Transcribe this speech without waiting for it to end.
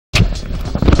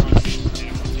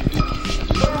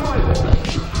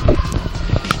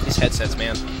headsets,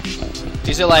 man.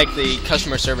 These are like the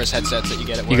customer service headsets that you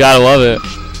get at work. You gotta love it.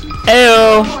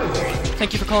 Ayo!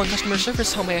 Thank you for calling customer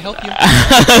service. How may I help you?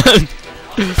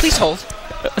 Please hold.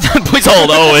 Please hold,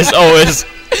 always, always.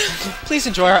 Please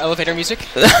enjoy our elevator music.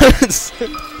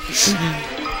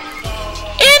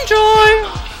 Enjoy!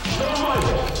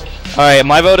 Alright,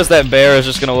 my vote is that Behr is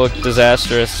just gonna look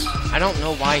disastrous. I don't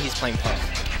know why he's playing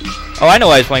Puff. Oh, I know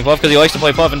why he's playing Puff, because he likes to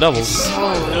play Puff in doubles.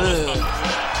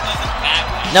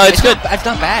 No, it's good. It's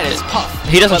not bad, it's Puff.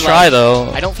 He doesn't try,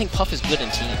 though. I don't think Puff is good in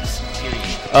teams, period.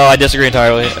 Oh, I disagree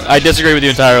entirely. I disagree with you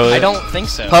entirely. I don't think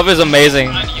so. Puff is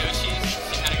amazing.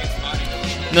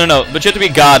 No, but you have to be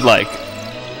godlike.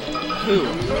 Who?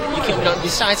 You can't, no,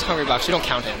 besides Hungry Box, you don't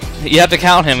count him. You have to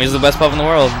count him. He's the best Puff in the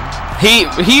world. He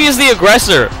is the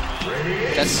aggressor.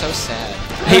 That's so sad.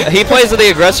 He plays the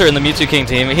aggressor in the Mewtwo King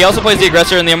team. He also plays the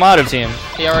aggressor in the Armada team.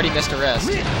 He already missed a rest,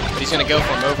 but he's gonna go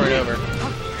for him over and over.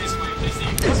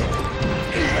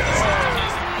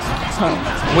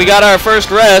 We got our first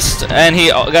rest, and he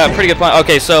got a pretty good point.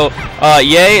 Okay, so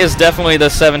Ye is definitely the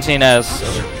 17S.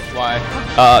 Why?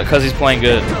 Because he's playing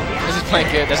good. Because he's playing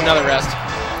good. There's another rest.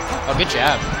 Oh, good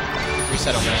jab.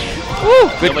 Reset on that. Woo!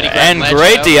 Good, and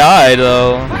great DI,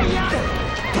 though.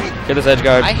 Get this edge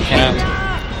guard. I hate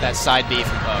that side B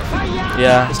from Puff.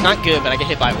 Yeah. It's not good, but I get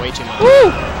hit by it way too much.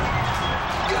 Woo!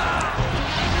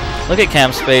 Look at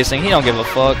Cam's spacing. He don't give a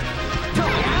fuck.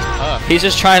 He's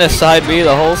just trying to side B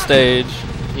the whole stage.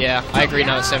 Yeah, I agree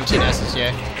now. It's 17S's,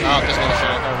 yeah. Oh, there's another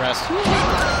shot. Oh, rest.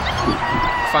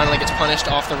 Finally gets punished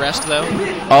off the rest, though.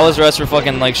 All his rests were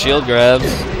fucking like shield grabs.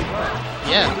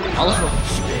 Yeah, all of them.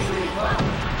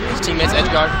 His teammates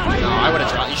edge guard. No, I would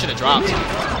have dropped. You should have dropped.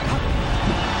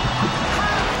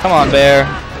 Come on, Behr.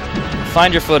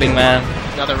 Find your footing, man.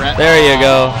 Another rest. There you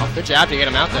go. Good job to get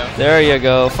him out, though. There you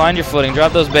go. Find your footing.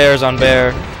 Drop those bears on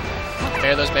Behr.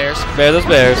 Bear those bears. Bear those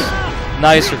bears.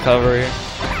 Nice recovery.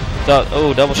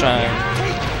 Oh, double shine.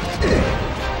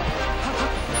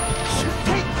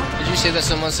 Did you see that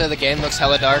someone said the game looks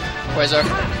hella dark, Quasar?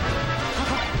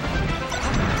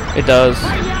 It does.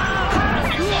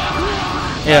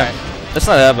 Yeah, right. It's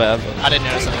not that bad. I didn't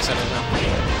notice that he said it, though.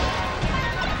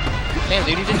 Damn,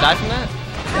 dude, you didn't die from that?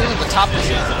 He was at the top of the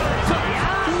season.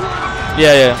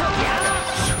 Yeah.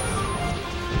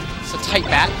 It's a tight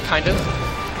bat, kind of.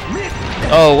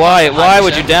 Oh, why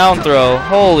would you down throw?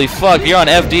 Holy fuck, you're on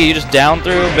FD, you just down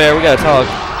through? Behr, we gotta talk.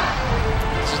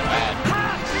 This is bad.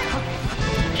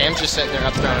 Cam's just sitting there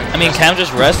up throwing. I mean, Cam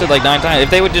just rested like 9 times. If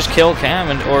they would just kill Cam,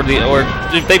 or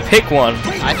if they pick one.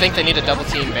 I think they need to double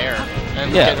team Behr.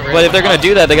 And Yeah, but if they're gonna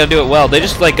do that, they gotta do it well. They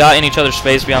just like got in each other's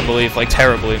face beyond belief, like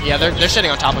terribly. Yeah, they're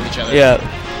sitting on top of each other. Yeah.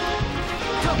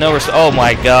 No oh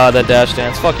my god, that dash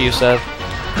dance. Fuck you, Seth.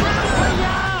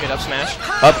 Good up smash.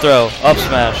 Up throw, up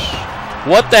smash.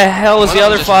 What the hell is the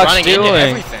other Fox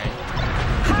doing?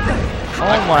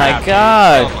 Oh my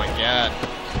god. Oh my god.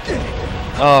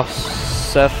 Oh,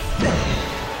 Seth.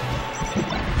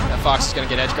 That Fox is gonna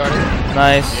get edge guarded.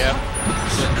 Nice. Yep.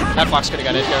 That Fox could have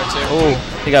got edge guarded too. Oh,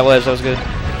 he got wedged. That was good.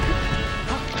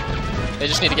 They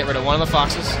just need to get rid of one of the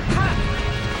Foxes.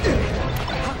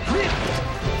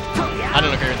 I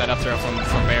don't agree with that up throw from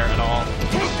Behr at all.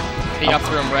 He up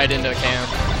threw him right into a Cam.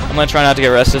 I'm gonna try not to get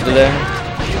rested today.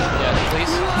 Yeah,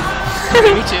 please.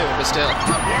 Me too, but still.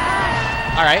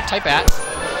 Alright, type bat.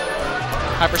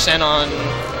 High percent on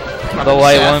the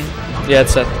white Seth. one. Yeah,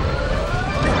 it's Seth.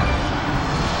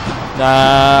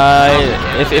 Nah,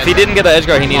 if he didn't get the edge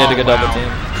guard, he needed to go double team.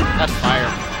 That's fire.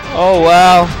 Oh,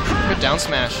 wow. Good down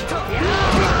smash.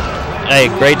 Hey,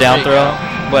 great down throw.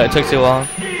 But it took too long.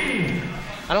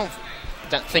 I don't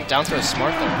think down throw is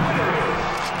smart, though.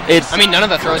 I mean, none of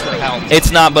the throws would have helped.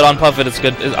 It's not, but on Puff it's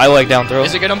good. I like down throw.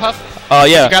 Is it good on Puff? Oh,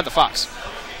 yeah. He grabbed the Fox.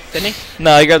 Didn't he?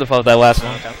 No, he grabbed the Puff that last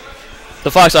one. Okay.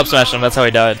 The Fox up smashed him. That's how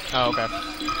he died. Oh, okay.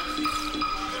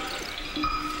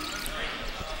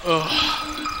 Ugh.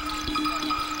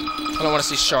 I don't want to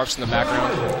see sharps in the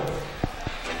background.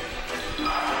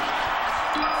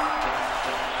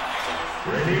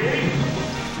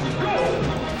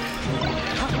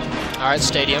 Alright,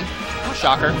 Stadium.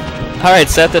 Shocker. Alright,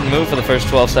 Seth didn't move for the first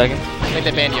 12 seconds. I think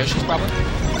they banned Yoshi's probably.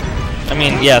 I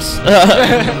mean, yes. Look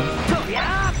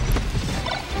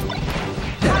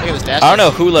at this dash. I don't know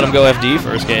who let him go FD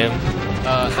first game.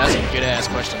 That's a good ass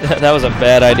question. That was a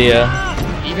bad idea.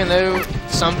 Even though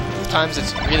sometimes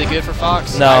it's really good for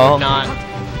Fox, no, I would not.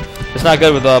 It's not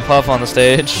good with Puff on the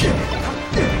stage.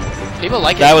 People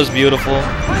like it. That was beautiful.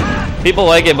 People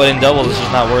like it, but in doubles, it's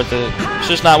just not worth it. It's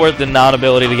just not worth the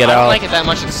non-ability to get out. I don't like it that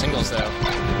much in singles, though.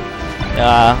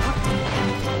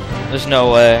 There's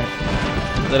no way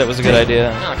that it was a good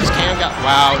idea. No, because Cam got...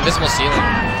 Wow, invisible ceiling.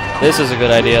 This is a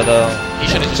good idea, though. He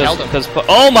should have just held him.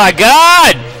 Oh my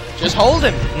God! Just hold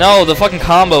him. No, the fucking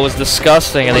combo was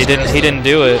disgusting, and he didn't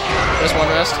do it. Just one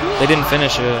rest. They didn't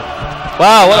finish it.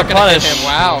 Wow, what a punish! Hit him.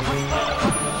 Wow.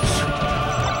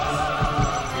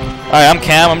 All right, I'm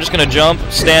Cam. I'm just gonna jump,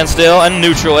 stand still, and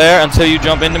neutral air until you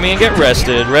jump into me and get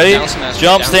rested. Ready?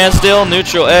 Jump, stand still,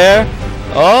 neutral air.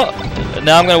 Oh,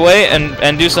 now I'm gonna wait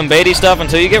and do some baity stuff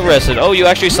until you get rested. Oh, you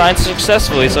actually signed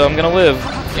successfully, so I'm gonna live.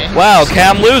 Okay. Wow,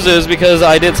 Cam loses because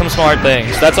I did some smart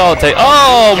things. That's all it takes.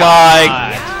 Oh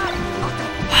my!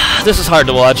 This is hard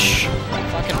to watch.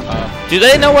 Fucking puff. Do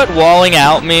they know what walling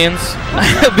out means?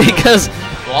 Because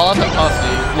wall out the puff,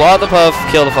 dude. Wall out the puff,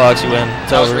 kill the fox, you win.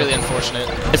 It's over. Was really unfortunate.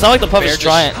 It's not like the puff is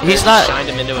trying. He's not. Shined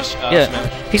him into a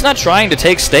he's not trying to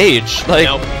take stage. Like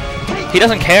nope. He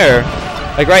doesn't care.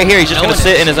 Like right here, he's just gonna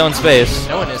sit in his own space.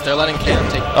 No one is. They're letting Cam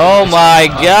take. Oh my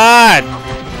God!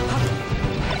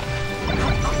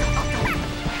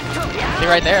 Be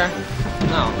right there.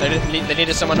 No, they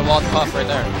needed someone to wall the puff right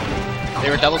there. They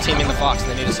were double teaming the fox,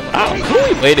 and they needed someone to wall the puff. Who are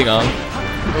we waiting on?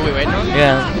 Who are we waiting on?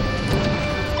 Yeah.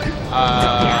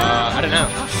 I don't know.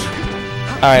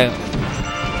 Alright.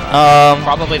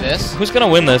 Probably this. Who's gonna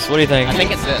win this? What do you think? I think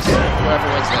it's this. Whoever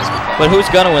wins this. But who's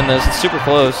gonna win this? It's super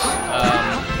close.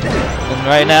 And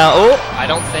right now, I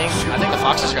think the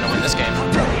fox is gonna win this game.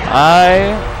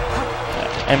 I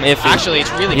am iffy. Actually,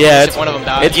 it's really close if one of them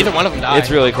dies. Either one of them dies.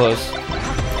 It's really close.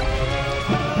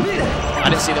 I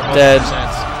didn't see that 100%. Dead.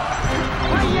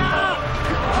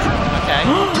 Okay.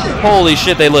 Holy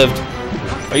shit, they lived.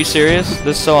 Are you serious?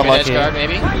 This is so unlucky. Edge guard,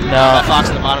 maybe? No. That fox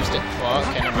in the bottom stick. Well,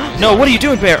 okay, never mind. No, what are you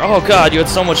doing, Behr? Oh God, you had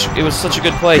so much. It was such a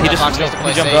good play. He just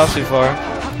jumped off too far.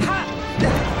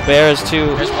 Behr is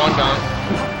too. There's one gone.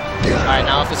 All right,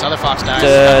 now if this other fox dies,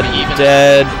 dead, it's even.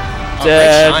 Dead.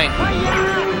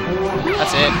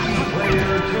 That's it.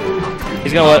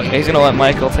 He's gonna let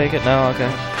Michael take it now.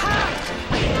 Okay.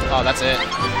 Oh, that's it.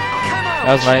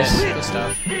 That was nice. Good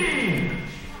stuff.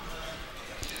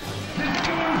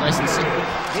 Nice and simple.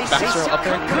 Back throw up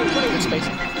there. Good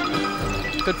spacing.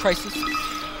 Good prices.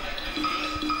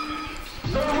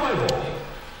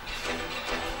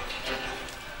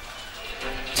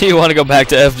 Do you want to go back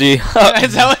to FD?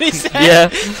 Is that what he said? Yeah.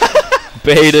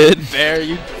 Baited. Behr,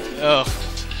 you. Ugh.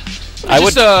 I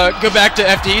would go back to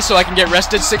FD so I can get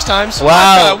rested 6 times.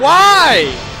 Wow.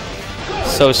 Why?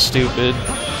 So stupid.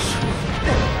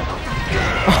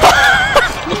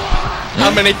 How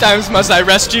many times must I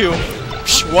rest you?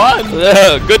 1.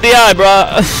 Good DI,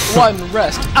 brah. 1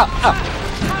 rest.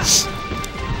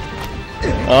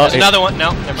 There's another one.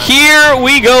 No, never mind. Here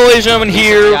we go, ladies and gentlemen.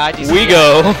 Here we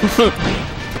go.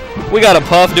 We got a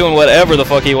puff doing whatever the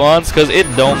fuck he wants, because it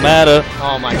don't matter.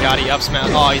 Oh my God, he up smash.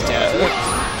 Oh, he's dead.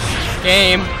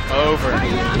 Game over.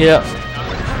 Yeah.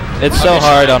 It's so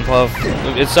hard on Puff.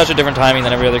 It's such a different timing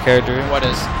than every other character. What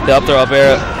is? The up throw, up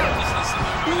air.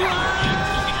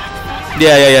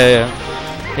 Yeah.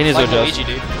 He needs to adjust. Luigi,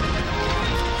 dude.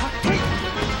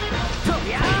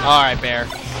 Alright, Behr.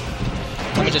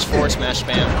 Let me just forward smash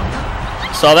spam.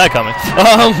 Saw that coming.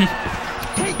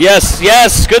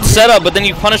 Yes, good setup, but then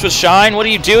you punish with Shine? What are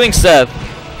you doing, Seth?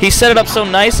 He set it up so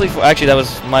nicely for— actually, that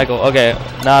was Michael. Okay,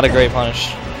 not a great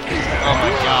punish. Oh my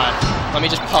God. Let me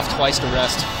just puff twice to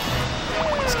rest.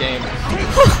 This game.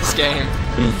 This game.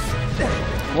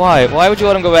 Why? Why would you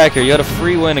let him go back here? You had a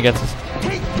free win against us.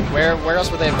 Where else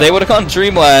would they have gone? They would have gone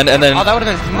Dreamland, and then— oh, that would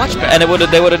have been much better. And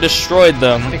they would have destroyed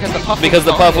them. Because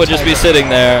the puff would just be sitting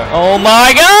there. Oh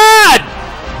my God!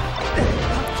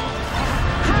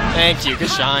 Thank you, good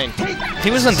shine.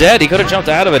 He wasn't dead. He could have jumped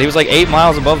out of it. He was like 8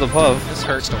 miles above the puff. This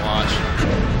hurts to watch.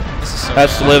 This is so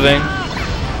That's bad. living.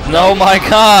 No, my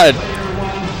God.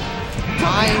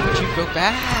 Why would you go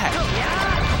back?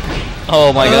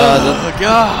 Oh my God. Oh my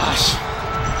gosh.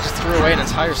 Just threw away an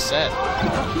entire set.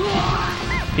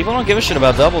 People don't give a shit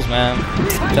about doubles, man.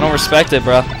 They don't respect it,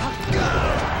 bro.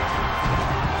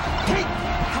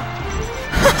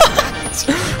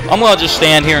 I'm gonna just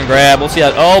stand here and grab. We'll see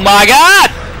how— oh my God!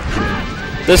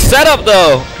 The setup,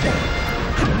 though.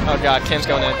 Oh God, Kim's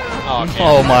going in. Oh, Kim.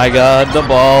 Oh my God, the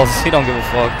balls. He don't give a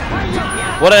fuck.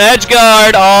 What an edge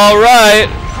guard! All right.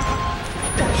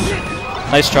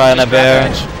 Nice try on that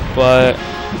Behr, but—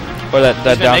 or that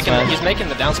down smash. He's making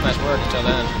the down smash work until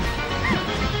then.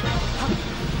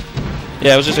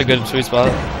 Yeah, it was just a good sweet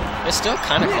spot. It's still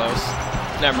kind of close.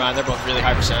 Never mind, they're both really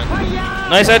high percent.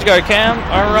 Nice edge guard, Cam.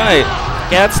 All right.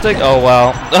 Cat stick. Oh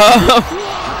wow.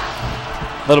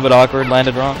 A little bit awkward.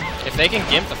 Landed wrong. If they can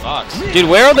gimp the fox. Dude,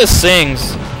 where are the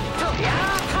sings?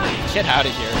 Get out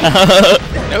of here.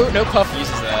 No puff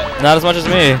uses that. Not as much as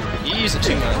me. You use it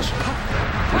too much.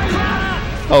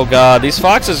 Oh God, these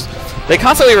foxes. They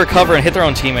constantly recover and hit their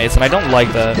own teammates, and I don't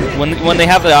like that. When they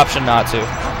have the option not to.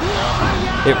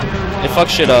 It fucks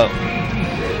shit up.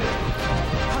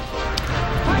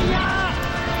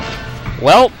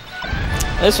 Well,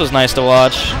 this was nice to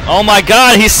watch. Oh my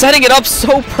god, he's setting it up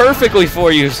so perfectly for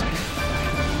you.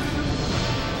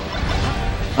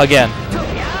 Again.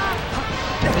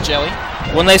 The jelly.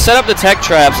 When they set up the tech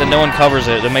traps and no one covers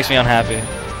it, it makes me unhappy.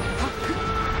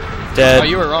 Dead. Oh,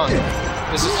 you were wrong.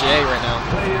 This is Jay right now.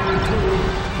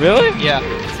 Really? Yeah.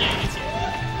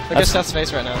 Look at Seth's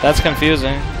face right now. That's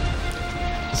confusing.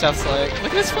 Seth's like,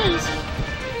 look at his face.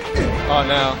 Oh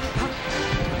no.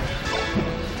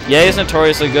 Ye is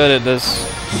notoriously good at this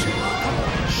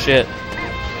shit.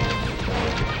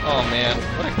 Oh man.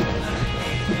 What a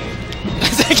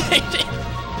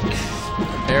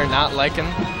Behr not liking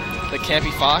the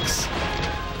campy fox.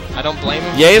 I don't blame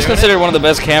him. Ye is considered one of the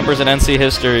best campers in NC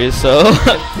history, so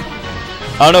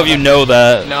I don't know if you know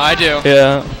that. No, I do.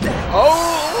 Yeah.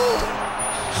 Oh!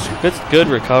 Good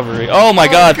recovery. Oh my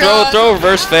god, throw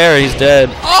reverse fair, he's dead.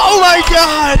 Oh my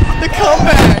god! The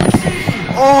comeback!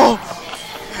 Oh!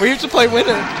 We have to play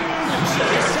winner.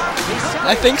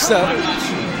 I think so.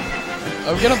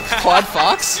 Are we gonna quad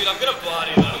fox? Dude, I'm gonna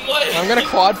body them. What? I'm gonna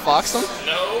quad fox them?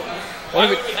 No. Why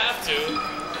would we have to?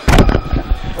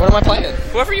 What am I playing?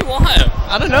 Whoever you want.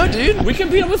 I don't know, dude. We can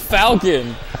beat him with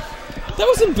Falcon. That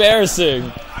was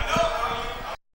embarrassing.